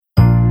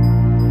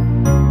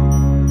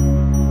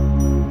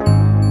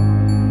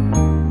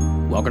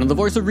Welcome to The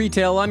Voice of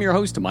Retail. I'm your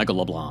host, Michael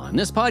LeBlanc.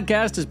 This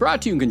podcast is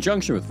brought to you in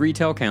conjunction with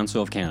Retail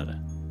Council of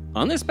Canada.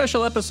 On this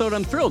special episode,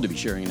 I'm thrilled to be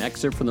sharing an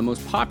excerpt from the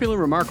most popular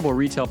Remarkable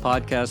Retail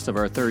podcast of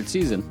our third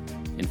season,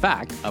 in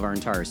fact, of our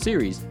entire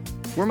series,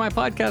 where my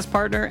podcast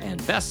partner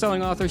and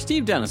best-selling author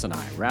Steve Dennis and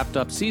I wrapped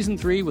up Season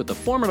 3 with the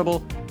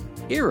formidable,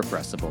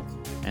 irrepressible,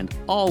 and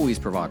always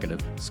provocative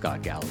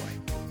Scott Galloway.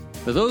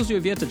 For those who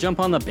have yet to jump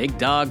on the big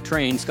dog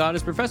train, Scott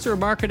is professor of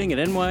marketing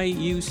at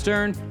NYU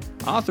Stern,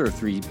 author of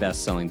 3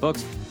 best-selling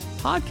books,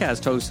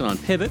 podcast host on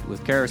Pivot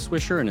with Kara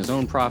Swisher and his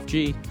own Prof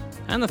G,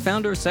 and the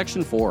founder of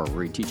Section 4,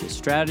 where he teaches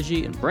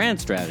strategy and brand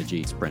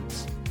strategy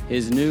sprints.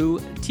 His new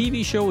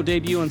TV show will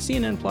debut on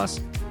CNN Plus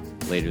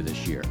later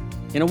this year.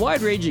 In a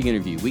wide-ranging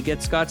interview, we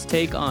get Scott's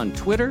take on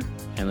Twitter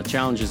and the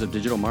challenges of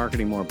digital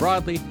marketing more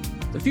broadly,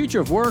 the future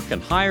of work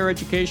and higher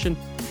education,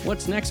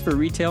 what's next for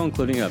retail,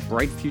 including a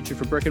bright future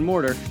for brick and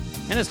mortar,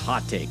 and his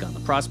hot take on the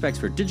prospects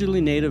for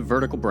digitally native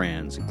vertical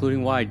brands,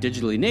 including why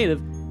digitally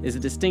native is a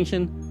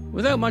distinction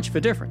without much of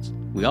a difference.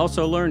 We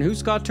also learn who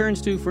Scott turns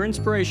to for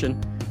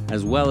inspiration,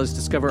 as well as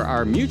discover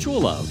our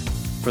mutual love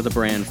for the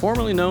brand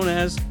formerly known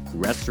as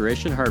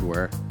Restoration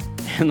Hardware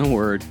and the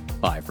word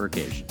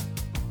bifurcation.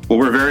 Well,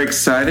 we're very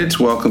excited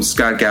to welcome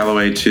Scott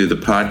Galloway to the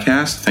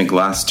podcast. I think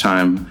last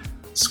time,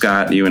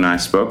 Scott, you and I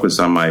spoke was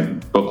on my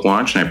book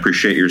launch, and I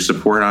appreciate your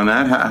support on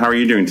that. How are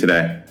you doing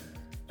today?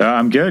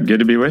 I'm good. Good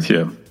to be with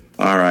you.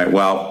 All right.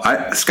 Well,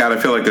 Scott, I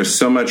feel like there's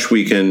so much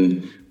we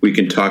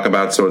can talk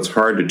about, so it's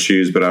hard to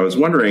choose. But I was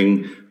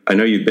wondering, I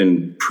know you've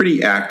been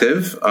pretty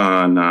active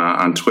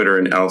on Twitter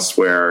and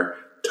elsewhere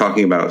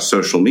talking about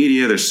social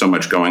media. There's so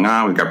much going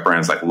on. We've got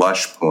brands like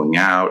Lush pulling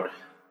out.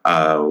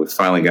 We've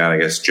finally got, I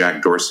guess,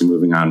 Jack Dorsey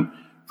moving on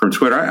from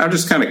Twitter. I'm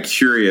just kind of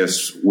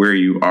curious where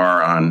you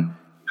are on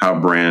how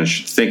brands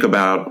should think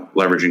about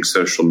leveraging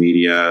social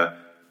media,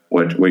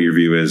 what your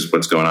view is,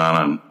 what's going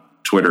on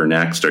Twitter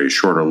next. Are you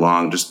short or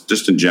long?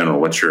 Just in general,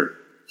 what's your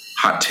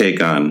hot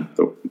take on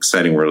the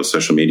exciting world of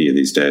social media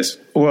these days?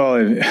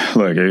 Well,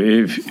 look,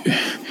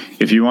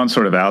 if you want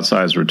sort of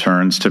outsized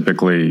returns,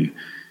 typically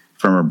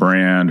from a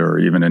brand or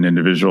even an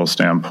individual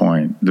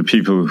standpoint, the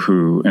people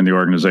who and the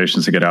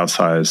organizations that get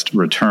outsized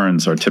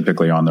returns are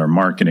typically on their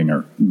marketing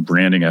or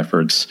branding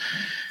efforts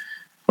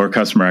or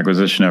customer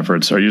acquisition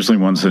efforts, are usually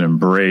ones that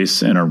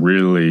embrace and are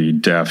really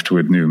deft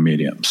with new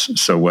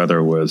mediums. So whether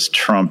it was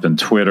Trump and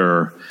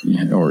Twitter,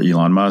 or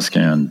Elon Musk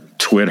and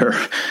Twitter,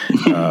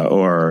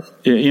 or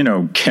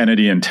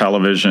Kennedy and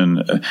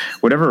television,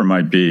 whatever it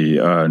might be,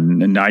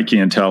 Nike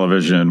and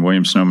television,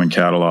 Williams-Sonoma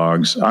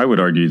catalogs, I would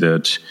argue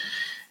that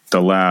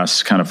the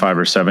last kind of 5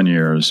 or 7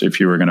 years, if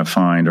you were going to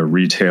find a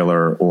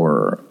retailer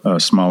or a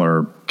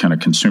smaller kind of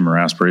consumer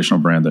aspirational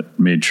brand that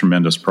made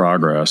tremendous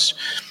progress,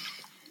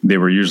 they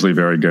were usually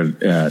very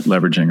good at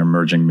leveraging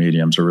emerging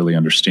mediums or really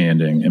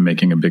understanding and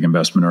making a big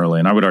investment early.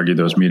 And I would argue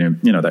those medium,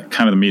 that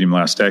kind of the medium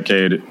last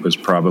decade was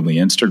probably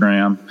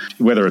Instagram,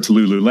 whether it's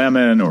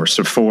Lululemon or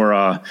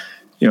Sephora.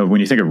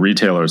 When you think of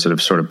retailers that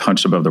have sort of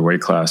punched above their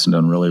weight class and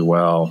done really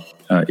well,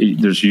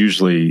 there's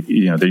usually,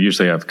 they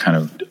usually have kind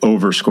of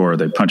overscore.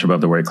 They punch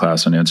above their weight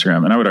class on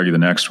Instagram. And I would argue the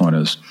next one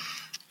is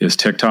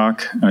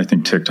TikTok. I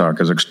think TikTok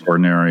is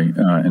extraordinary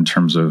in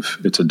terms of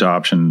its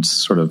adoption,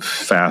 sort of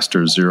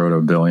faster 0 to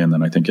 1 billion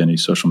than I think any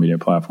social media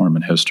platform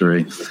in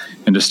history.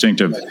 And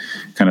distinctive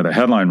kind of the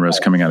headline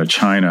risk coming out of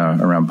China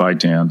around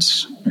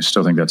ByteDance. I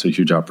still think that's a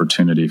huge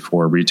opportunity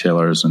for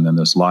retailers. And then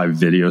this live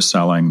video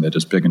selling that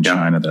is big in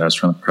China,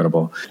 that's really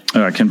incredible.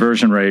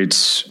 Conversion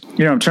rates,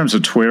 in terms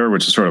of Twitter,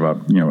 which is sort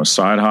of a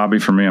side hobby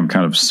for me. I'm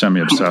kind of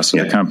semi-obsessed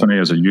with the company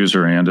as a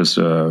user and as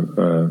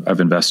I've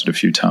invested a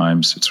few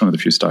times. It's one of the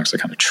few stocks I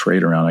kind of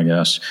trade around, I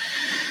guess.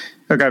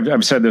 Look,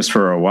 I've said this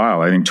for a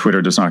while. I think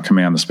Twitter does not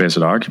command the space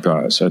it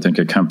occupies. I think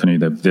a company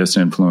that this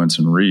influence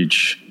and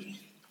reach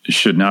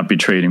should not be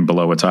trading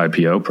below its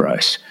IPO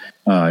price.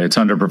 It's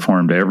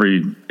underperformed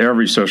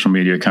every social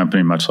media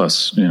company, much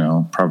less,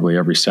 probably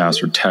every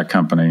SaaS or tech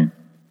company.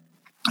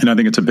 And I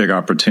think it's a big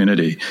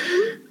opportunity.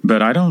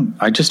 But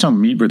I just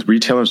don't meet with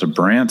retailers or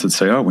brands that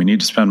say, oh, we need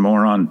to spend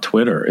more on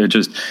Twitter. It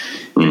just,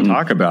 you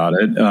talk about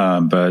it.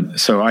 But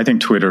so I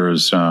think Twitter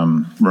is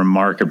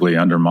remarkably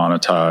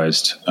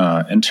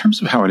under-monetized. In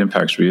terms of how it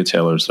impacts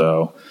retailers,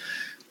 though,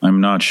 I'm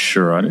not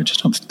sure. I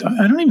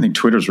don't even think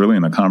Twitter's really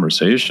in the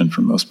conversation for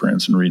most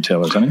brands and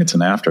retailers. I think it's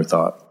an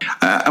afterthought.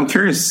 I'm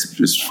curious,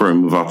 just before we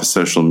move off of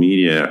social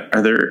media,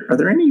 are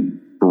there any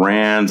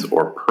brands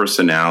or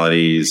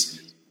personalities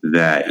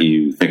that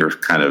you think are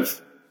kind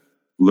of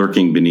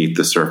lurking beneath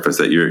the surface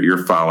that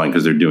you're following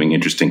because they're doing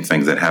interesting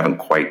things that haven't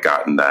quite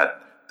gotten that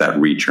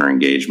reach or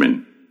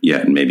engagement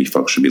yet, and maybe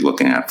folks should be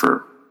looking at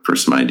for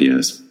some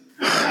ideas?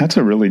 That's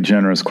a really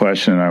generous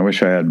question. I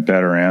wish I had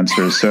better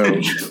answers. So,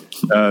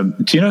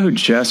 do you know who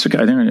Jessica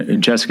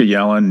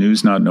Yellen,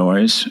 News Not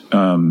Noise?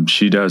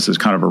 She does this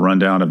kind of a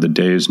rundown of the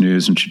day's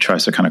news, and she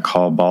tries to kind of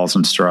call balls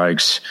and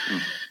strikes.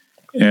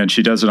 And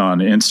she does it on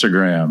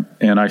Instagram.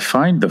 And I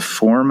find the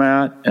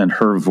format and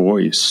her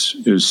voice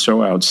is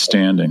so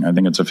outstanding. I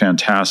think it's a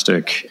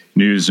fantastic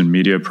news and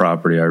media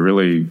property. I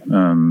really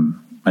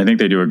I think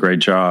they do a great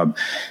job.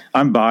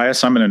 I'm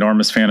biased. I'm an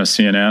enormous fan of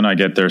CNN. I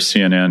get their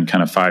CNN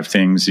kind of 5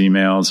 things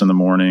emails in the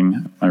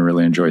morning. I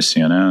really enjoy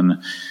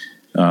CNN.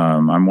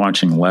 I'm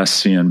watching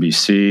less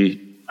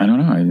CNBC. I don't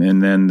know.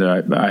 And then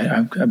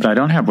but I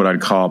don't have what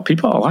I'd call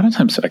people. A lot of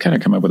times I kind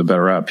of come up with a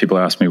better app. People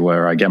ask me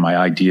where I get my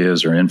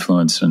ideas or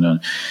influence. And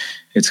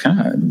it's kind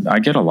of, I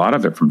get a lot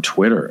of it from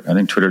Twitter. I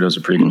think Twitter does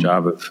a pretty good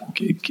job of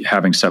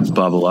having stuff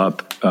bubble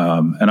up.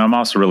 And I'm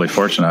also really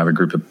fortunate. I have a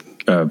group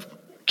of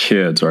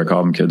kids, or I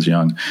call them kids,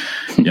 young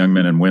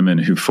men and women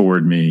who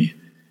forward me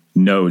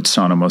notes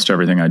on almost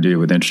everything I do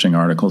with interesting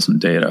articles and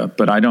data.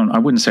 But I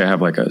wouldn't say I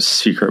have like a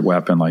secret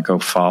weapon, like, oh,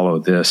 follow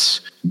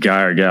this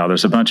guy or gal.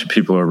 There's a bunch of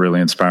people who are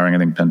really inspiring. I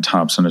think Ben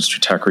Thompson at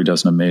Stratechery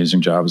does an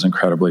amazing job, is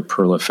incredibly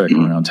prolific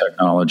around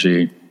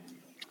technology.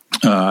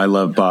 I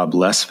love Bob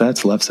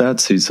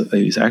Lefsetz.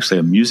 He's actually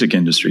a music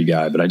industry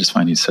guy, but I just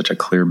find he's such a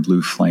clear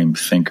blue flame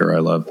thinker. I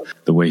love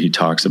the way he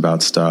talks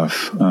about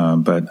stuff.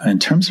 But in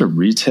terms of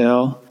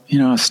retail,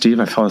 Steve,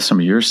 I follow some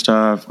of your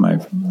stuff.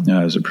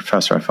 As a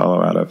professor, I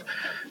follow out of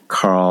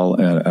Carl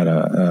at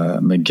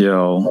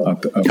McGill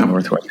up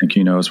north, who I think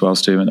you know as well,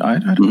 Stephen. I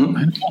don't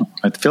know.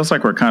 It feels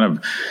like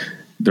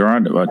there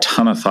aren't a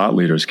ton of thought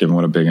leaders given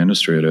what a big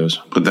industry it is.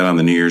 Put that on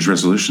the New Year's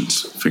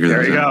resolutions.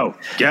 There you go.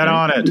 Get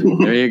on it.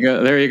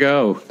 There you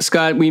go.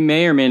 Scott, we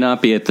may or may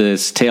not be at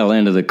this tail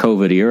end of the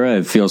COVID era.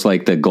 It feels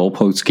like the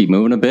goalposts keep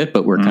moving a bit,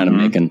 but we're kind of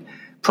making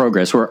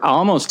progress. We're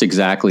almost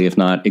exactly, if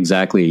not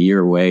exactly, a year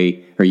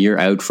away or a year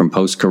out from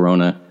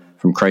post-corona,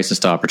 from crisis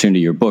to opportunity,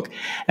 your book.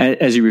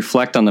 As you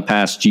reflect on the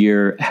past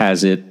year,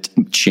 has it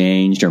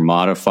changed or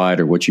modified,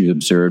 or what you've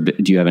observed?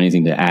 Do you have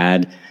anything to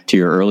add to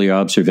your earlier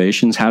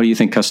observations? How do you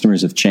think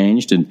customers have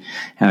changed, and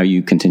how are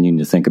you continuing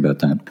to think about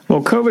that?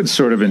 Well, COVID's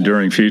sort of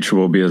enduring feature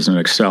will be as an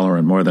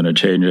accelerant more than a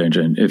change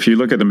agent. If you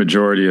look at the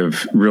majority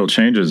of real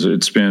changes,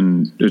 it's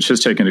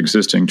just taken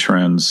existing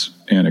trends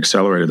and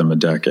accelerated them a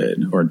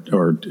decade,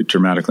 or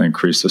dramatically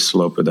increased the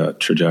slope of that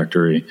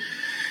trajectory.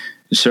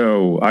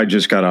 So I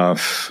just got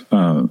off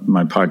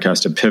my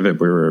podcast at Pivot.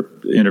 We were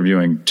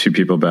interviewing 2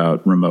 people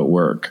about remote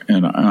work.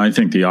 And I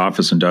think the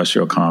office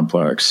industrial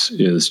complex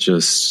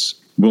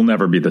will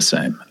never be the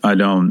same. I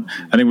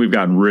think we've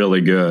gotten really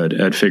good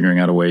at figuring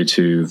out a way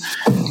to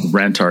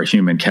rent our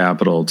human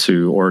capital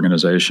to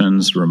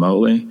organizations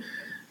remotely.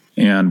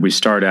 And we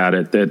start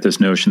at this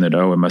notion that,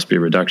 it must be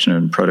a reduction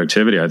in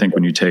productivity. I think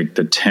when you take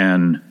the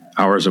 10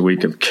 hours a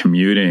week of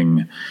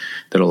commuting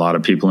that a lot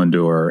of people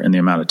endure, and the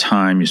amount of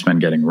time you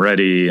spend getting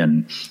ready,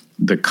 and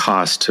the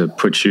cost to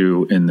put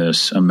you in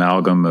this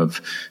amalgam of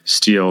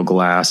steel,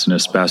 glass, and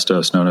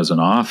asbestos known as an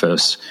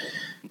office,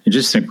 I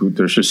just think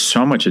there's just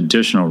so much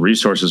additional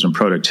resources and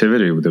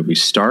productivity that we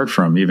start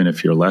from, even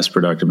if you're less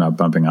productive, not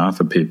bumping off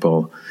of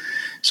people.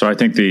 So I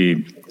think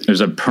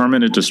there's a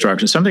permanent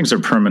destruction. Some things are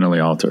permanently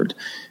altered.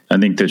 I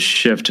think the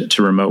shift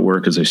to remote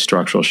work is a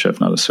structural shift,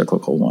 not a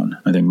cyclical one.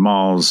 I think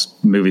malls,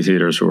 movie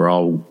theaters were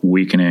all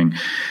weakening.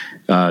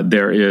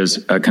 There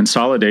is a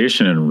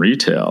consolidation in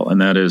retail, and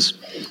that is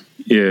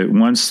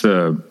once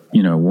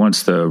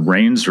the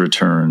rains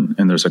return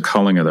and there's a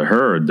culling of the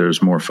herd,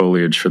 there's more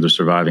foliage for the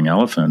surviving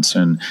elephants.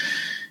 And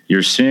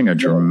you're seeing a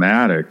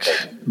dramatic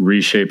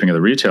reshaping of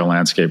the retail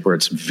landscape where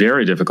it's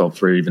very difficult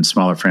for even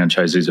smaller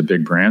franchisees of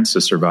big brands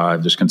to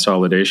survive. There's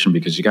consolidation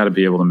because you got to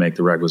be able to make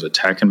the requisite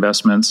tech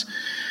investments.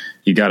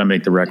 You got to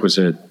make the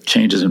requisite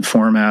changes in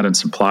format and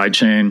supply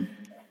chain.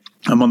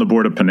 I'm on the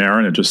board of Panera,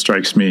 and it just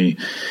strikes me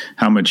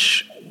how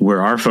much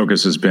where our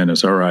focus has been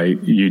is, all right,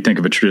 you think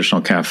of a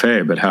traditional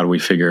cafe, but how do we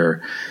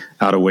figure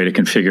out a way to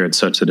configure it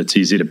such that it's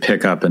easy to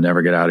pick up and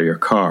never get out of your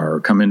car,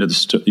 or come into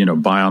the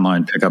buy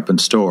online, pick up in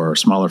store, or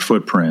smaller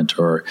footprint,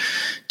 or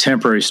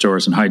temporary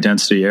stores in high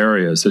density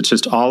areas. It's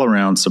just all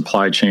around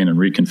supply chain and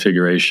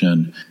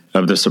reconfiguration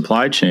of the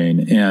supply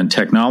chain and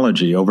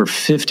technology. Over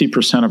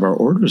 50% of our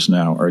orders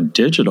now are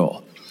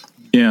digital.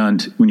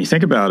 And when you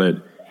think about it,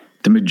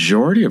 the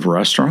majority of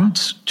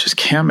restaurants just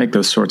can't make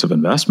those sorts of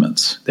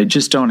investments. They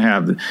just don't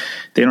have the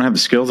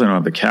skills, they don't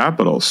have the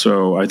capital.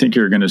 So I think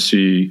you're going to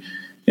see,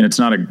 and it's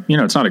not a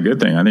good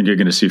thing. I think you're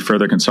going to see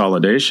further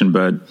consolidation,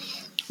 but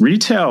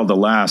retail the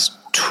last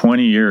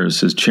 20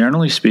 years has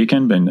generally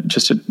speaking been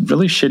just a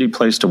really shitty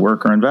place to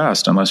work or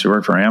invest unless you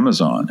work for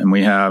Amazon. And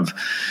we have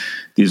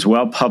these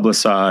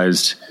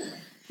well-publicized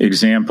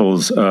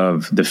examples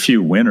of the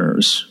few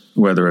winners,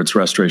 whether it's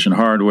Restoration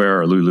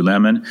Hardware or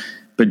Lululemon.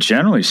 But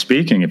generally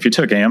speaking, if you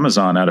took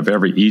Amazon out of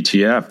every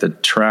ETF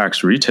that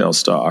tracks retail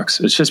stocks,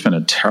 it's just been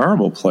a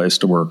terrible place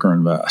to work or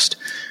invest,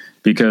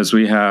 because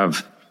we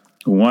have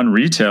one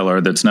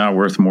retailer that's now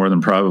worth more than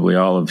probably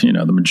all of,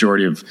 the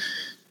majority of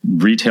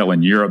retail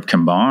in Europe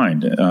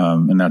combined.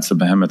 And that's the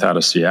behemoth out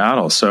of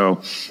Seattle.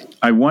 So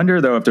I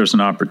wonder, though, if there's an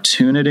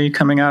opportunity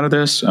coming out of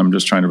this. I'm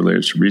just trying to relate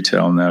it to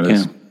retail, and that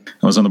is,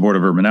 I was on the board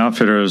of Urban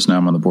Outfitters. Now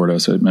I'm on the board,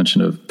 as I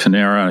mentioned, of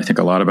Panera. I think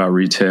a lot about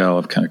retail.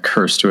 I've kind of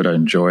cursed to it. I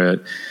enjoy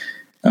it.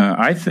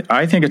 I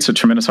think it's a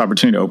tremendous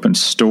opportunity to open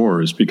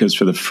stores, because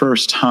for the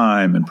first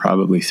time in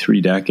probably 3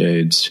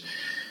 decades,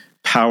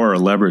 power or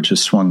leverage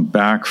has swung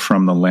back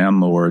from the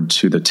landlord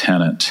to the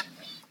tenant.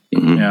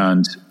 Mm-hmm.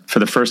 And for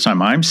the first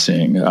time I'm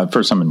seeing,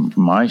 first time in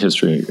my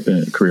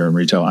career in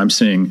retail, I'm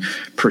seeing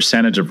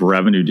percentage of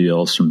revenue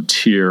deals from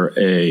tier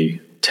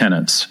A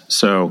tenants.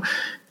 So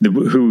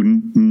who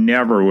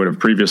never would have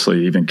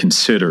previously even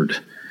considered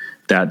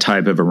that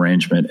type of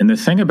arrangement. And the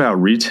thing about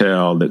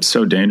retail that's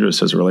so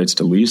dangerous as it relates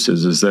to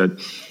leases is that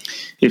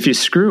if you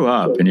screw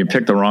up and you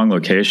pick the wrong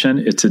location,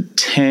 it's a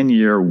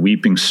 10-year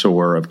weeping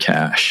sore of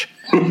cash.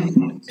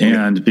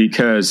 And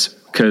because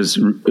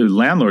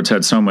landlords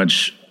had so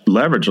much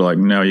leverage, like,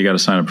 no, you got to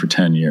sign up for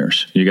 10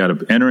 years. You got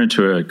to enter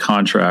into a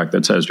contract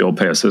that says you'll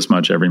pay us this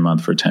much every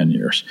month for 10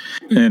 years.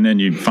 And then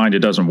you find it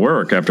doesn't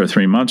work after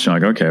 3 months. You're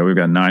like, okay, we've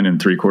got 9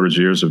 3/4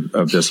 years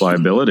of this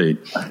liability.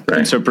 Right.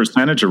 And so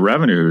percentage of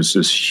revenue is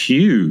this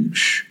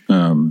huge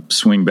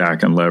swing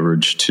back and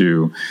leverage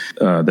to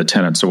the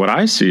tenant. So what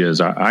I see is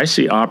I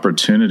see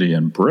opportunity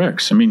in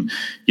bricks. I mean,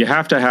 you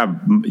have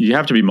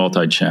to be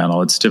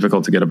multi-channel. It's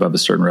difficult to get above a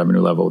certain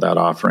revenue level without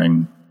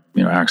offering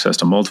access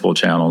to multiple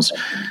channels.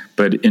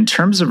 But in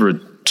terms of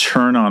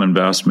return on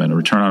investment,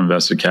 return on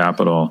invested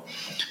capital,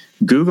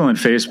 Google and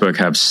Facebook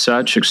have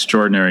such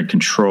extraordinary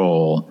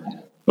control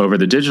over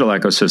the digital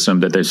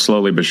ecosystem that they've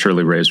slowly but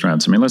surely raised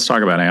rents. I mean, let's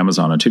talk about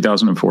Amazon. In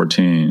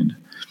 2014,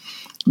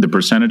 the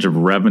percentage of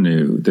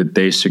revenue that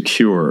they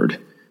secured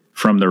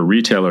from their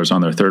retailers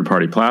on their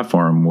third-party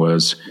platform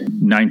was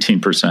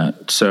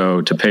 19%.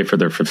 So to pay for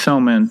their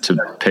fulfillment, to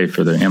pay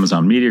for the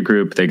Amazon Media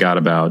Group,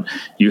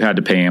 you had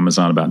to pay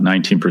Amazon about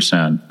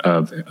 19%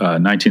 of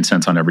 19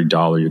 cents on every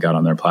dollar you got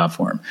on their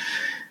platform.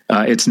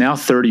 It's now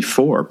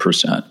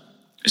 34%.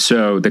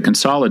 So the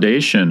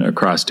consolidation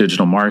across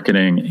digital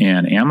marketing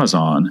and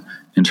Amazon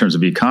in terms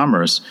of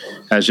e-commerce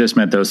has just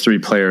meant those three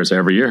players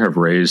every year have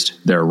raised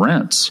their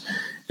rents.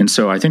 And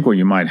so I think what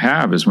you might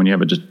have is when you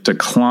have a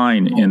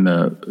decline in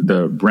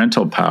the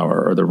rental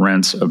power or the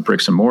rents of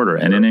bricks and mortar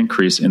and an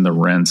increase in the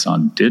rents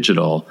on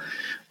digital,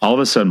 all of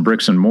a sudden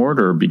bricks and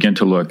mortar begin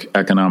to look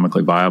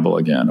economically viable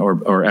again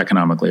or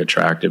economically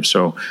attractive.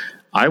 So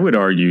I would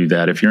argue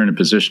that if you're in a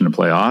position to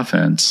play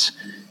offense,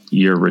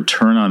 your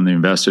return on the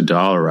invested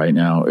dollar right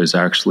now is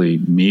actually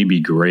maybe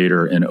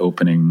greater in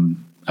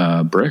opening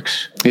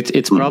bricks.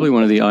 It's probably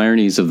one of the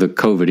ironies of the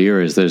COVID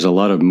era is there's a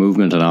lot of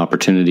movement and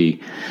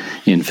opportunity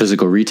in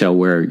physical retail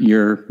where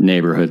your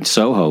neighborhood,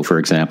 Soho, for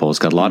example, has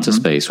got lots of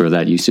space where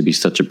that used to be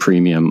such a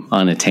premium,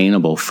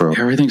 unattainable for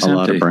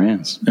lot of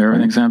brands.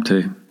 Everything's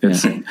empty.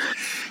 It's,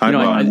 one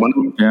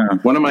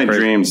of my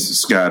dreams,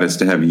 Scott, is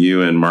to have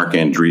you and Mark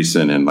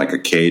Andreessen in like a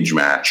cage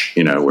match,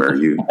 where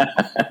you.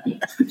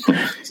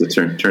 So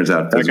it turns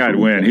out that guy'd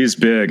win. He's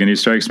big and he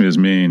strikes me as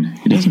mean.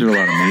 He doesn't do a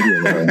lot of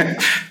media,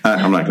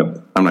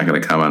 though. I'm not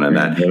going to comment on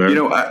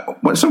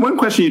that. So one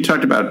question, you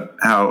talked about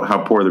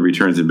how poor the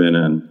returns have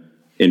been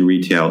in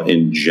retail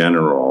in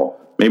general.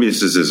 Maybe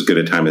this is as good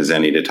a time as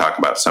any to talk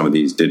about some of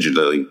these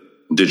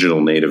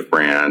digital native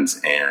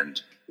brands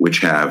and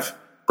which have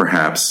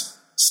perhaps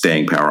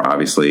staying power.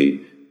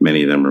 Obviously,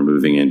 many of them are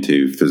moving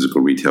into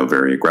physical retail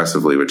very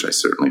aggressively, which I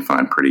certainly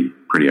find pretty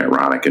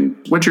ironic. And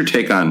what's your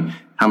take on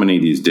how many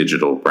of these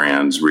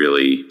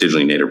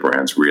digitally native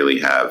brands really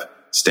have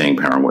staying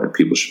power and what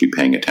people should be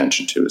paying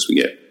attention to as we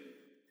get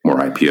more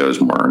IPOs,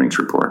 more earnings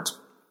reports?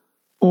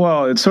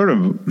 Well, it's sort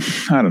of,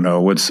 I don't know,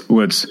 what's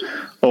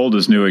old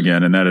is new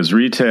again, and that is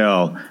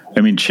retail.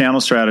 I mean, channel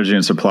strategy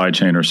and supply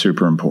chain are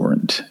super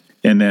important.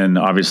 And then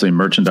obviously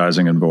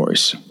merchandising and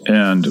voice.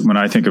 And when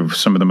I think of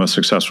some of the most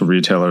successful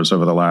retailers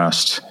over the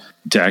last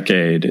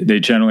decade, they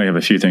generally have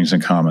a few things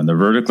in common. They're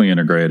vertically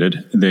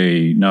integrated.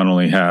 They've not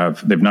only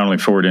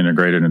forward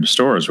integrated into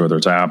stores, whether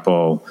it's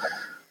Apple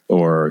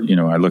or,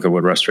 I look at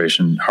what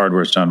Restoration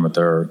Hardware's done with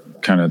their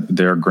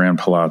Grand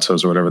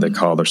Palazzos or whatever they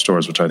call their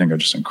stores, which I think are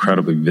just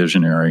incredibly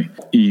visionary.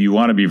 You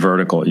want to be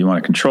vertical. You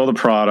want to control the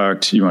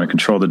product. You want to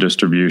control the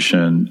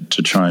distribution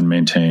to try and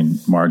maintain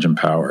margin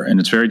power. And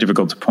it's very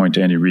difficult to point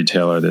to any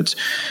retailer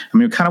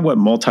kind of what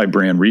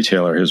multi-brand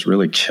retailer has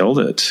really killed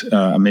it.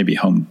 Maybe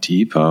Home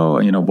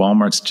Depot,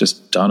 Walmart's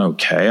just done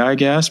okay, I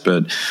guess.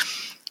 But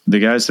the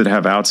guys that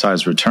have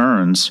outsized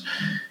returns,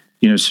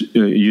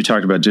 you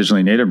talked about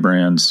digitally native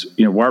brands.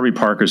 Warby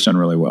Parker's done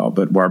really well,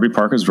 but Warby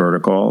Parker's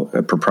vertical,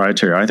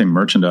 proprietary. I think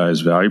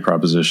merchandise value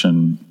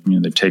proposition.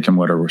 They've taken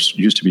whatever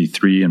used to be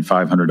 $300 and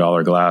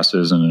 $500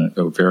 glasses and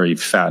a very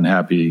fat and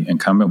happy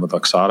incumbent with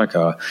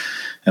Luxottica,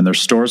 and their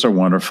stores are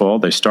wonderful.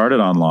 They started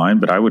online,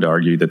 but I would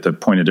argue that the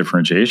point of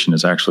differentiation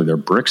is actually their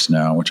bricks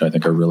now, which I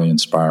think are really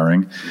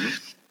inspiring.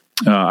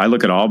 I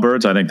look at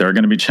Allbirds. I think they're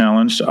going to be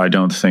challenged. I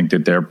don't think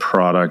that their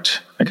product's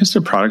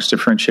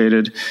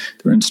differentiated.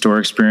 Their in-store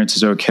experience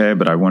is okay,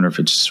 but I wonder if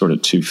it's sort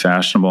of too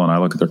fashionable. And I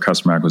look at their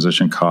customer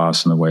acquisition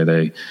costs and the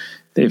way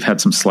they've had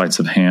some sleights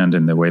of hand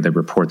in the way they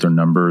report their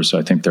numbers.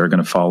 I think they're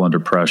going to fall under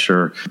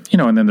pressure.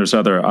 And then there's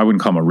other, I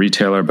wouldn't call them a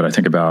retailer, but I'm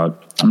just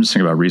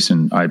thinking about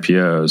recent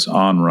IPOs.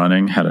 On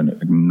Running had an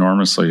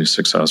enormously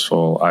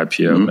successful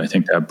IPO, but I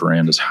think that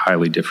brand is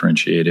highly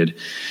differentiated.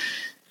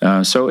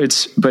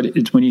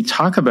 When you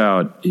talk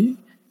about,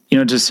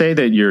 to say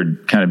that you're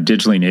kind of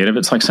digitally native,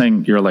 it's like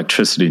saying you're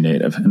electricity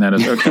native, and that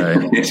is okay.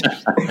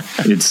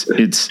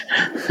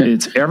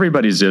 it's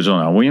everybody's digital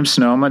now.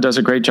 Williams-Sonoma does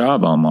a great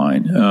job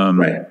online,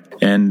 right.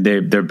 And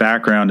their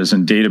background is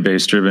in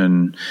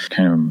database-driven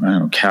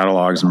kind of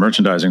catalogs and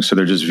merchandising, so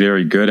they're just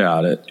very good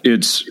at it.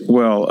 It's,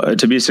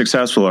 to be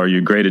successful, are you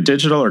great at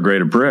digital or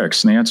great at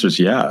bricks? And the answer is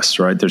yes,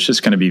 right? There's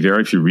just going to be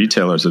very few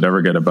retailers that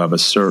ever get above a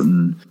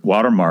certain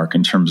watermark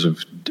in terms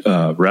of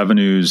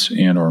revenues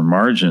and or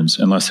margins,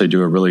 unless they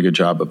do a really good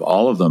job of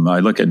all of them. I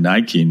look at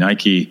Nike.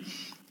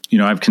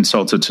 I've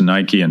consulted to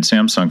Nike and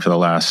Samsung for the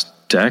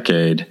last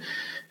decade,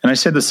 and I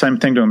said the same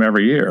thing to them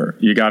every year.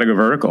 You got to go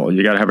vertical.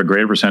 You got to have a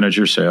greater percentage of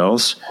your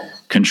sales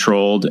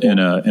controlled in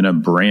a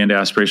brand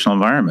aspirational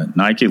environment.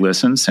 Nike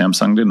listened,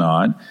 Samsung did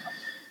not.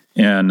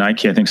 And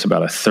Nike, I think, is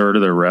about a third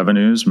of their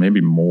revenues, maybe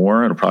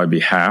more. It'll probably be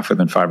half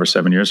within 5 or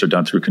 7 years. They're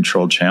done through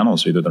controlled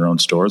channels, either their own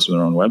stores or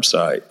their own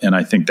website. And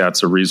I think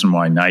that's the reason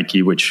why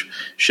Nike, which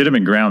should have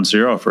been ground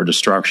zero for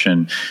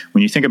destruction,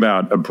 when you think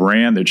about a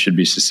brand that should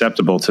be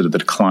susceptible to the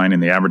decline in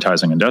the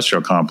advertising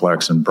industrial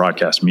complex and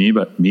broadcast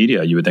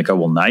media, you would think,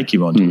 Nike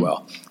won't do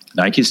well.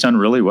 Nike's done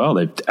really well.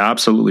 They've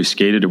absolutely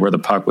skated to where the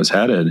puck was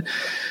headed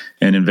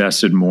and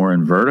invested more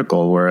in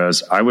vertical,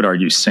 whereas I would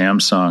argue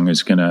Samsung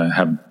is going to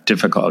have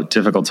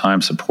difficult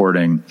time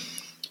supporting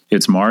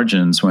its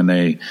margins when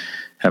they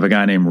have a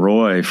guy named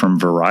Roy from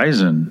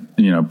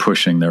Verizon,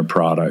 pushing their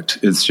product.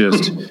 It's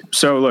just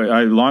so. Look,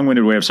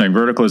 long-winded way of saying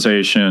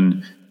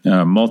verticalization,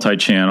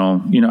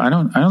 multi-channel. I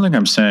don't think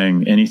I'm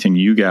saying anything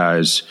you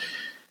guys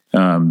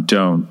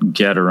don't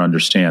get or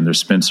understand.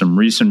 There's been some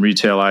recent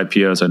retail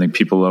IPOs. I think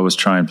people always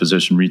try and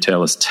position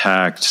retail as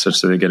tech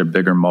such that they get a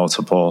bigger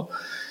multiple.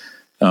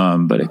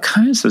 But it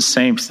kind of is the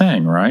same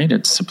thing, right?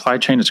 It's supply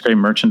chain, it's great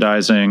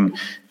merchandising,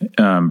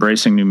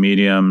 embracing new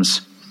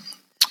mediums.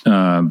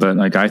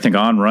 But I think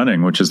On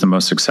Running, which is the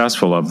most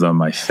successful of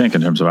them, I think,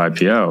 in terms of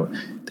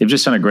IPO, they've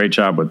just done a great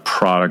job with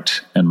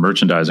product and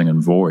merchandising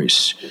and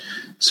voice.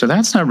 So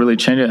that's not really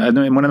changing. I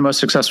mean, one of the most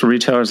successful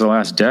retailers of the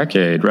last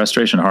decade,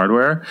 Restoration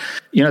Hardware,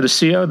 the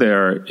CEO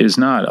there is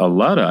not a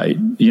Luddite.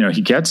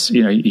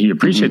 He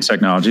appreciates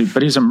technology,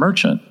 but he's a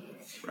merchant.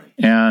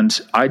 And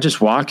I just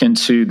walk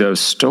into those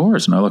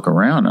stores and I look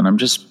around and I'm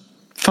just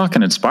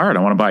fucking inspired. I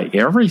want to buy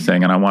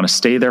everything and I want to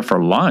stay there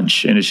for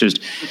lunch. And it's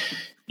just,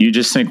 you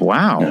just think,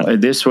 wow,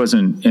 this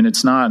wasn't, and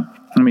it's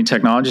not,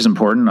 technology is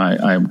important.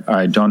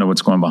 I don't know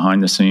what's going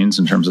behind the scenes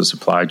in terms of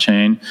supply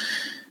chain,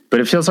 but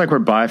it feels like we're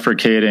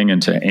bifurcating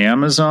into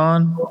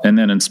Amazon and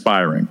then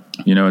inspiring.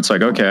 It's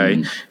like, okay,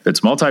 if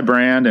it's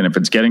multi-brand and if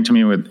it's getting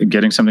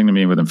something to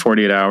me within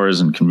 48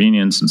 hours and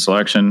convenience and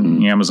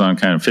selection, Amazon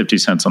kind of 50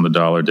 cents on the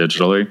dollar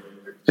digitally.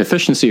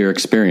 Efficiency or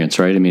experience,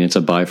 right? It's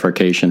a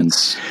bifurcation.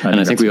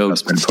 I think we owe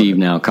Steve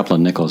now a couple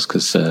of nickels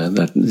because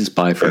this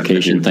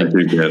bifurcation thing.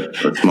 You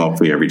get a small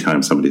fee every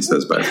time somebody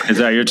says bifurcation. Is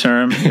that your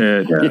term?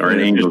 Or an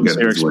angel gets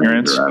your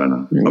experience? I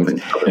don't know.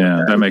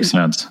 That makes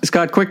sense.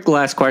 Scott, quick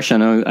last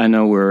question. I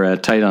know we're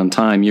tight on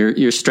time.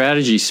 Your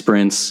strategy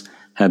sprints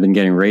have been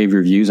getting rave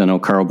reviews. I know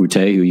Carl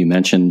Boutet, who you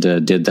mentioned,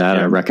 did that.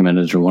 Yeah. I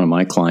recommended it to one of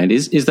my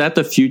clients. Is that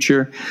the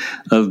future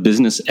of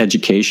business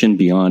education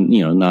beyond,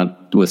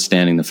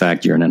 notwithstanding the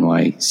fact you're an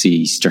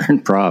NYC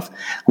Stern prof?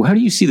 How do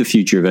you see the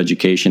future of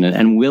education,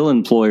 and will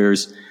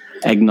employers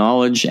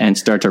acknowledge and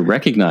start to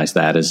recognize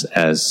that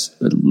as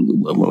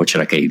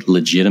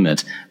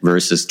legitimate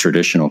versus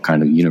traditional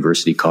kind of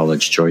university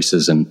college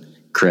choices and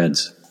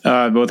creds?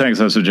 Well, thanks.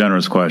 That's a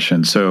generous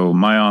question. So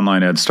my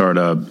online ed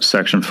startup,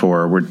 Section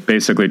 4, we're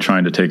basically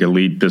trying to take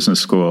elite business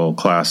school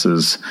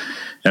classes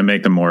and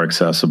make them more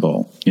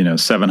accessible,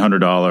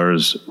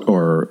 $700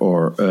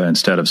 or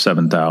instead of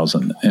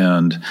 $7,000,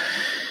 and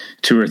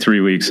 2 or 3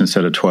 weeks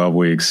instead of 12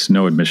 weeks,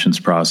 no admissions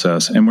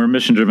process. And we're a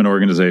mission-driven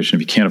organization. If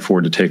you can't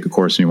afford to take a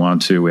course and you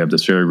want to, we have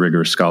this very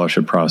rigorous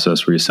scholarship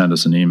process where you send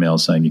us an email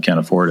saying you can't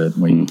afford it,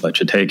 and we let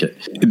you take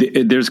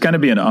it. There's going to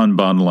be an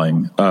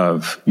unbundling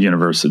of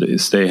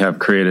universities. They have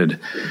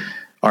created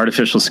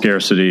artificial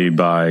scarcity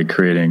by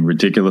creating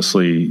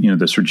ridiculously,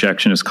 this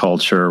rejectionist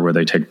culture where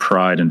they take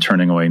pride in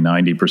turning away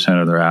 90%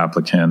 of their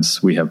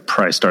applicants. We have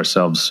priced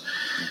ourselves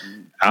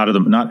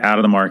not out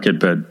of the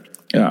market, but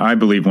I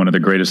believe one of the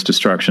greatest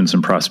destructions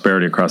in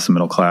prosperity across the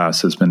middle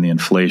class has been the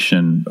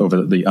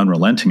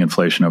unrelenting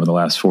inflation over the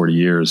last 40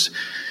 years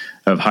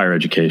of higher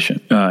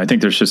education. I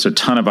think there's just a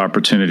ton of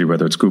opportunity,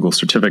 whether it's Google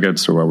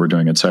certificates or what we're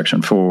doing at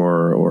Section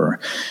 4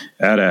 or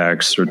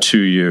edX or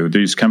 2U.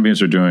 These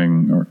companies are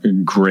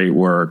doing great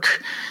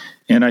work.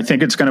 And I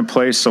think it's going to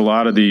place a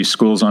lot of the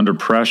schools under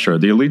pressure.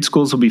 The elite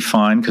schools will be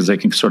fine because they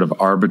can sort of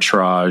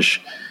arbitrage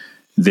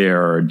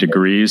their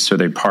degrees. So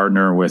they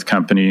partner with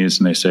companies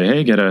and they say,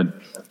 hey, get a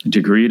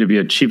degree to be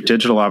a chief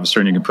digital officer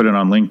and you can put it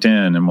on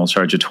LinkedIn and we'll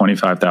charge you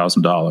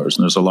 $25,000.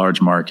 And there's a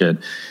large market.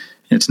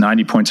 It's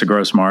 90 points of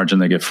gross margin.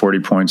 They get 40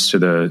 points to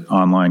the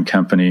online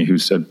company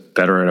who's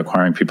better at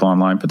acquiring people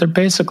online. But they're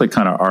basically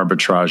kind of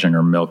arbitraging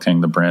or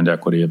milking the brand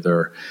equity of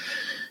their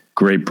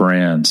great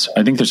brands.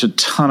 I think there's a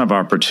ton of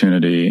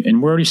opportunity,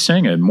 and we're already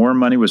seeing it. More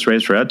money was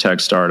raised for edtech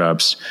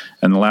startups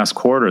in the last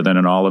quarter than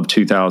in all of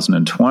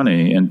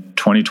 2020, and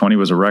 2020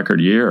 was a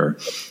record year.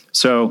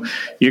 So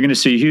you're going to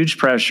see huge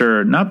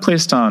pressure, not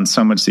placed on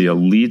so much the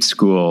elite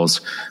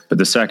schools, but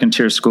the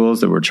second-tier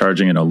schools that we're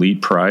charging an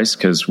elite price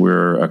because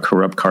we're a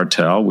corrupt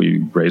cartel. We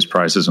raise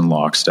prices in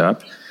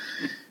lockstep.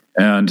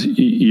 And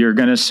you're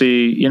going to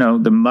see,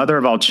 the mother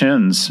of all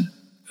chins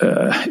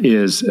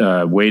is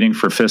waiting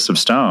for fists of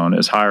stone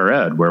is higher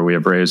ed, where we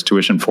have raised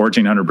tuition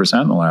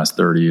 1,400% in the last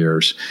 30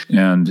 years.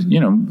 And,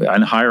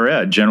 in higher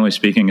ed, generally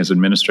speaking, as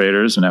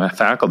administrators and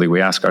faculty,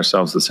 we ask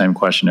ourselves the same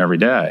question every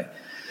day.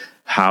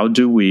 How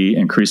do we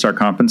increase our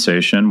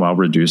compensation while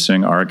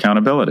reducing our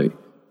accountability?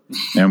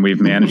 And we've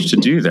managed to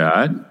do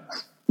that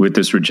with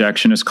this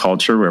rejectionist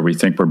culture where we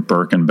think we're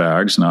Birkin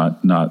bags,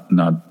 not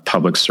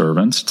public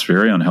servants. It's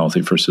very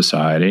unhealthy for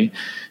society.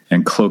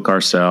 And cloak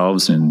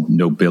ourselves in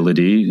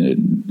nobility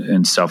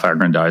and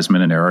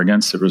self-aggrandizement and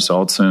arrogance that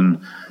results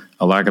in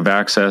a lack of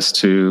access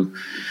to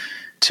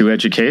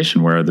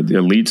education, where the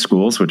elite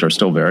schools, which are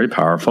still very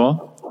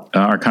powerful,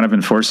 are kind of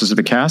enforcers of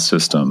the caste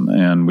system.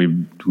 And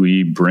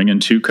we bring in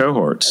two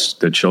cohorts.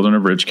 The children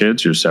of rich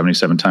kids, you're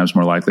 77 times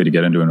more likely to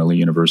get into an elite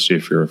university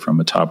if you're from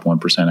a top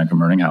 1%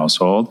 income earning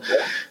household.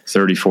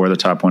 34 of the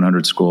top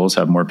 100 schools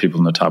have more people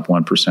in the top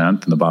 1%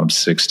 than the bottom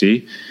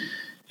 60.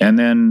 And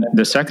then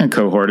the second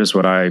cohort is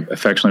what I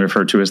affectionately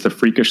refer to as the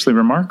freakishly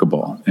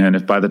remarkable. And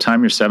if by the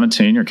time you're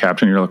 17, you're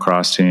captain of your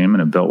lacrosse team and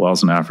have built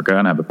wells in Africa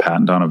and have a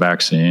patent on a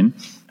vaccine,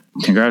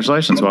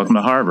 congratulations, welcome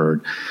to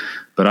Harvard.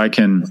 But I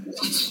can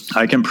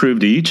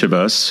prove to each of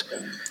us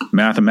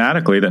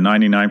mathematically that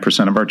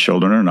 99% of our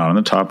children are not in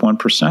the top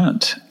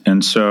 1%.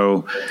 And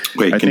so...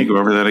 Wait, can you go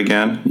over that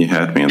again? You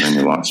had me and then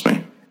you lost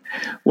me.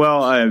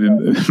 Well,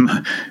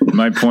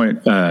 my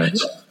point...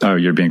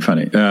 you're being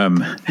funny.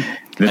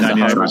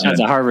 As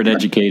a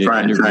Harvard-educated...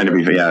 Trying to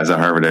be, as a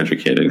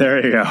Harvard-educated.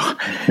 There you go.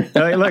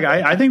 Look,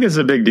 I think this is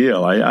a big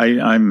deal.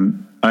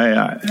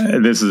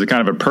 This is a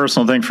kind of a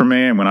personal thing for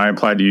me. And when I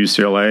applied to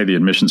UCLA, the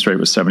admissions rate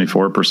was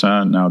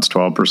 74%. Now it's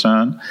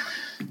 12%.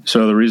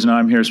 So the reason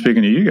I'm here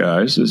speaking to you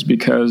guys is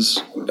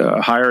because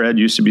higher ed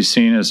used to be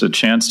seen as a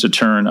chance to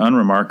turn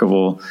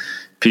unremarkable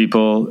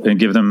people and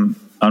give them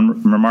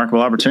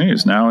unremarkable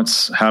opportunities. Now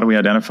it's how do we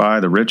identify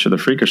the rich or the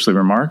freakishly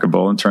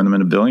remarkable and turn them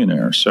into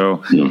billionaires?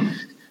 So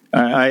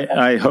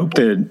I hope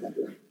that,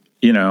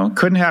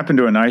 couldn't happen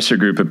to a nicer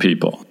group of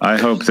people. I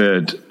hope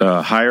that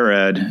higher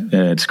ed,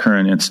 its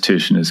current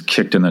institution, is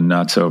kicked in the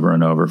nuts over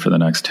and over for the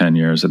next 10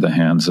 years at the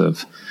hands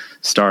of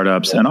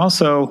startups. And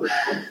also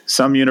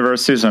some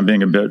universities, I'm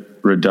being a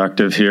bit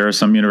reductive here,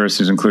 some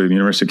universities, including the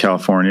University of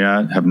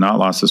California, have not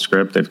lost the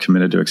script. They've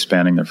committed to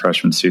expanding their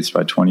freshman seats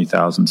by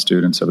 20,000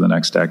 students over the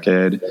next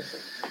decade.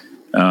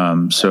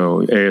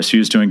 So ASU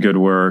is doing good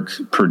work.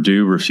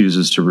 Purdue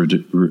refuses to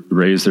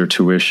raise their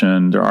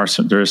tuition.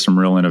 There is some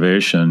real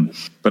innovation,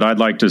 but I'd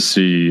like to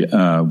see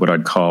what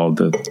I'd call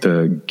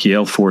the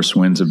gale force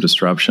winds of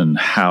disruption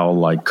howl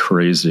like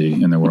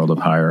crazy in the world of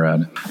higher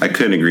ed. I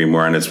couldn't agree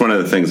more, and it's one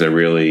of the things I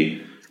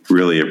really,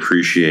 really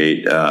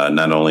appreciate.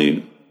 Not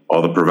only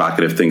all the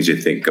provocative things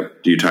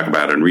you talk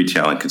about in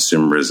retail and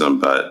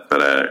consumerism, but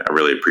I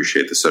really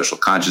appreciate the social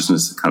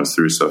consciousness that comes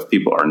through. So if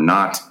people are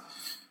not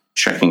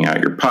checking out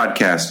your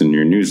podcast and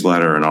your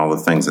newsletter and all the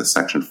things that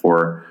Section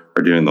 4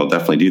 are doing, they'll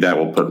definitely do that.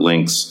 We'll put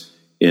links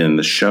in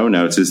the show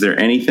notes. Is there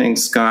anything,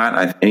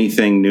 Scott,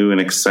 anything new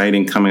and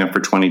exciting coming up for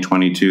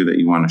 2022 that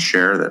you want to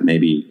share that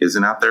maybe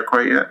isn't out there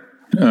quite yet?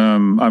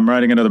 I'm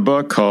writing another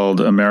book called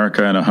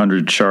America in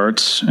 100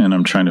 Charts, and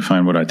I'm trying to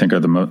find what I think are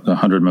the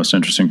 100 most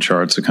interesting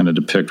charts that kind of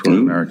depict where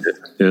America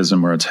is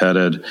and where it's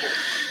headed.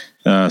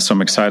 So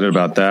I'm excited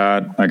about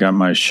that. I got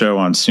my show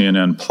on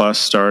CNN Plus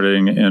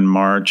starting in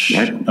March.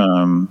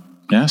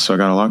 So I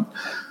got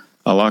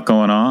a lot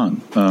going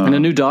on. And a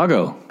new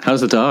doggo.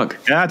 How's the dog?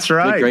 That's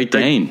right. The Great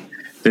Dane.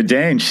 The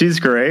Dane. She's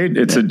great.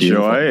 It's a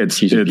joy.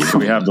 It's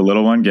we have the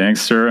little one,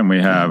 Gangster, and we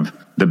have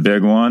the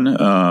big one.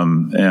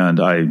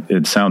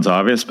 It sounds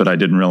obvious, but I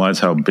didn't realize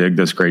how big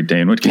this Great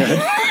Dane would get.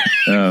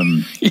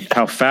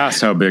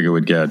 How big it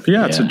would get.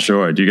 But it's a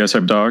joy. Do you guys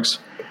have dogs?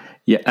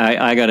 Yeah,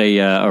 I got a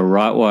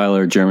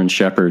Rottweiler German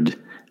Shepherd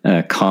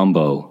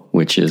combo,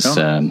 which is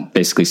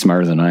basically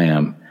smarter than I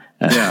am,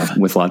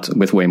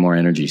 with way more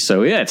energy.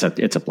 So it's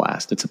a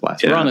blast. It's a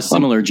blast. We're on a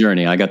similar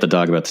journey. I got the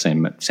dog about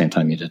the same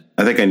time you did.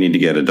 I think I need to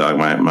get a dog.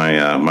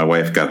 My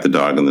wife got the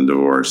dog in the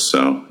divorce,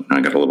 so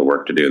I got a little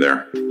work to do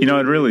there.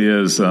 It really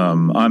is.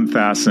 I'm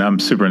fascinated. I'm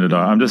super into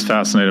dogs. I'm just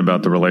fascinated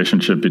about the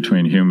relationship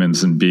between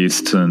humans and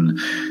beasts, and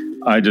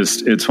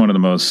it's one of the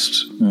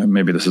most,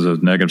 maybe this is a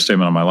negative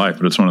statement on my life,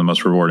 but it's one of the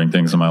most rewarding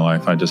things in my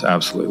life. I just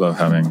absolutely love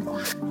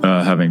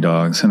having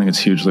dogs. I think it's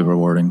hugely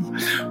rewarding.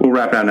 We'll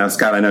wrap out now.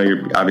 Scott, I know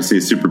you're obviously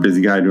a super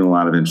busy guy doing a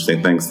lot of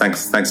interesting things.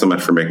 Thanks so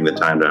much for making the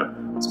time to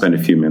spend a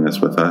few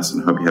minutes with us,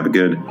 and hope you have a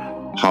good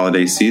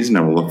holiday season,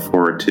 and we'll look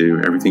forward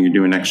to everything you're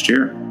doing next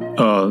year.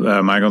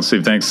 Michael and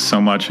Steve, thanks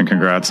so much, and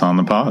congrats on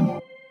the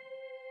pod.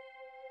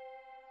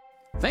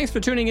 Thanks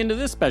for tuning into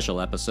this special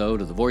episode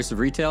of The Voice of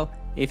Retail.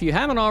 If you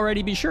haven't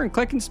already, be sure and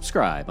click and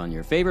subscribe on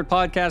your favorite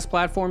podcast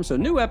platform so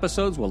new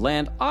episodes will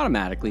land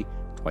automatically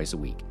twice a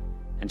week.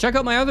 And check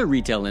out my other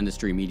retail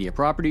industry media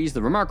properties,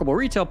 the Remarkable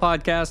Retail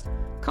Podcast,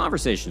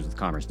 Conversations with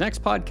Commerce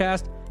Next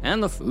podcast,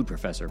 and the Food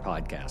Professor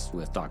podcast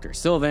with Dr.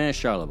 Sylvain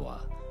Charlebois.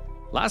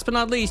 Last but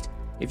not least,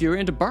 if you're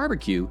into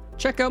barbecue,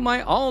 check out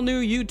my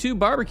all-new YouTube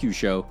barbecue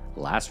show,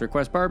 Last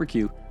Request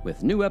Barbecue,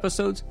 with new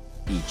episodes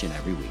each and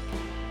every week.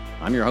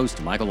 I'm your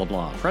host, Michael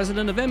LeBlanc,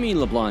 president of M.E.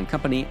 LeBlanc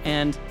Company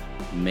and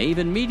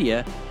Maven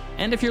Media.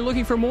 And if you're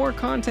looking for more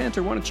content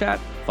or want to chat,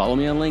 follow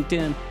me on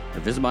LinkedIn or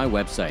visit my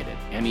website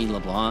at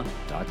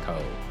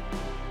meleblanc.co.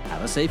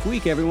 Have a safe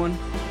week, everyone.